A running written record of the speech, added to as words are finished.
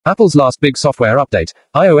Apple's last big software update,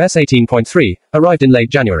 iOS 18.3, arrived in late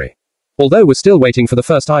January. Although we're still waiting for the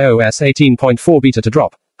first iOS 18.4 beta to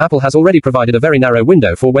drop, Apple has already provided a very narrow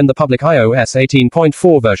window for when the public iOS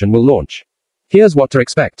 18.4 version will launch. Here's what to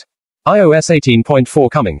expect. iOS 18.4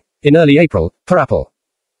 coming in early April, per Apple.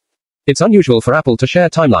 It's unusual for Apple to share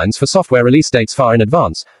timelines for software release dates far in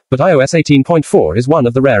advance, but iOS 18.4 is one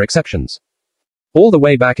of the rare exceptions. All the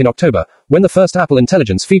way back in October, when the first Apple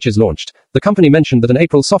Intelligence features launched, the company mentioned that an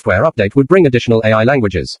April software update would bring additional AI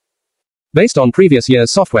languages. Based on previous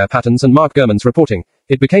year's software patterns and Mark Gurman's reporting,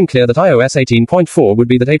 it became clear that iOS 18.4 would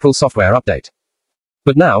be that April software update.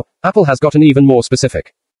 But now, Apple has gotten even more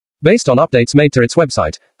specific. Based on updates made to its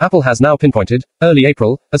website, Apple has now pinpointed early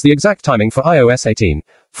April as the exact timing for iOS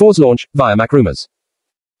 18.4's launch via MacRumors.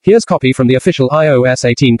 Here's copy from the official iOS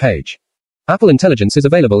 18 page. Apple Intelligence is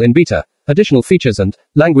available in beta, additional features and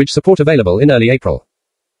language support available in early April.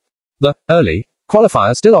 The early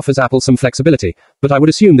qualifier still offers Apple some flexibility, but I would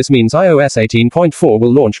assume this means iOS 18.4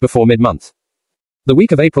 will launch before mid-month. The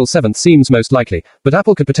week of April 7th seems most likely, but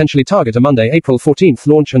Apple could potentially target a Monday, April 14th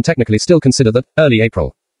launch and technically still consider that early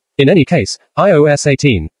April. In any case, iOS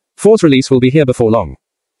 18.4's release will be here before long.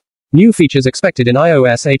 New features expected in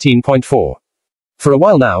iOS 18.4. For a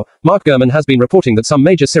while now, Mark Gurman has been reporting that some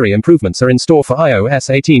major Siri improvements are in store for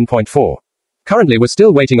iOS 18.4. Currently, we're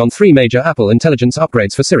still waiting on 3 major Apple Intelligence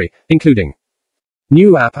upgrades for Siri, including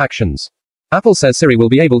new app actions. Apple says Siri will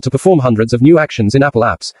be able to perform hundreds of new actions in Apple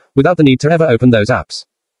apps, without the need to ever open those apps.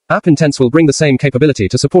 App Intents will bring the same capability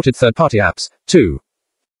to supported third-party apps, too.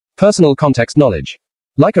 Personal context knowledge.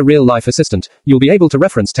 Like a real-life assistant, you'll be able to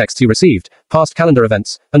reference texts you received, past calendar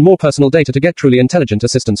events, and more personal data to get truly intelligent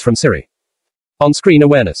assistance from Siri. On-screen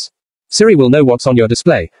awareness. Siri will know what's on your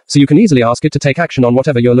display, so you can easily ask it to take action on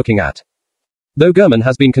whatever you're looking at. Though Gurman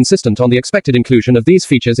has been consistent on the expected inclusion of these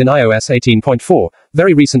features in iOS 18.4,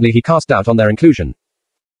 very recently he cast doubt on their inclusion.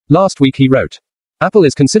 Last week he wrote, Apple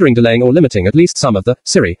is considering delaying or limiting at least some of the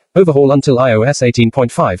Siri overhaul until iOS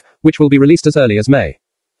 18.5, which will be released as early as May.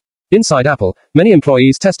 Inside Apple, many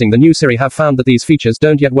employees testing the new Siri have found that these features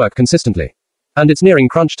don't yet work consistently. And it's nearing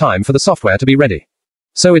crunch time for the software to be ready.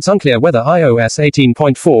 So it's unclear whether iOS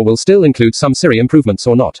 18.4 will still include some Siri improvements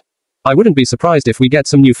or not. I wouldn't be surprised if we get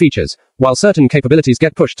some new features, while certain capabilities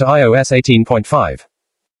get pushed to iOS 18.5.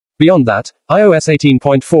 Beyond that, iOS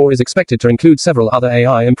 18.4 is expected to include several other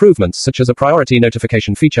AI improvements such as a priority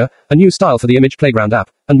notification feature, a new style for the Image Playground app,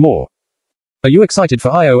 and more. Are you excited for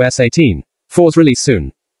iOS 18.4's release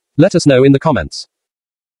soon? Let us know in the comments.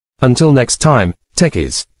 Until next time,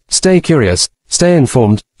 techies, stay curious, stay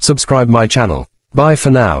informed, subscribe my channel. Bye for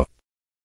now.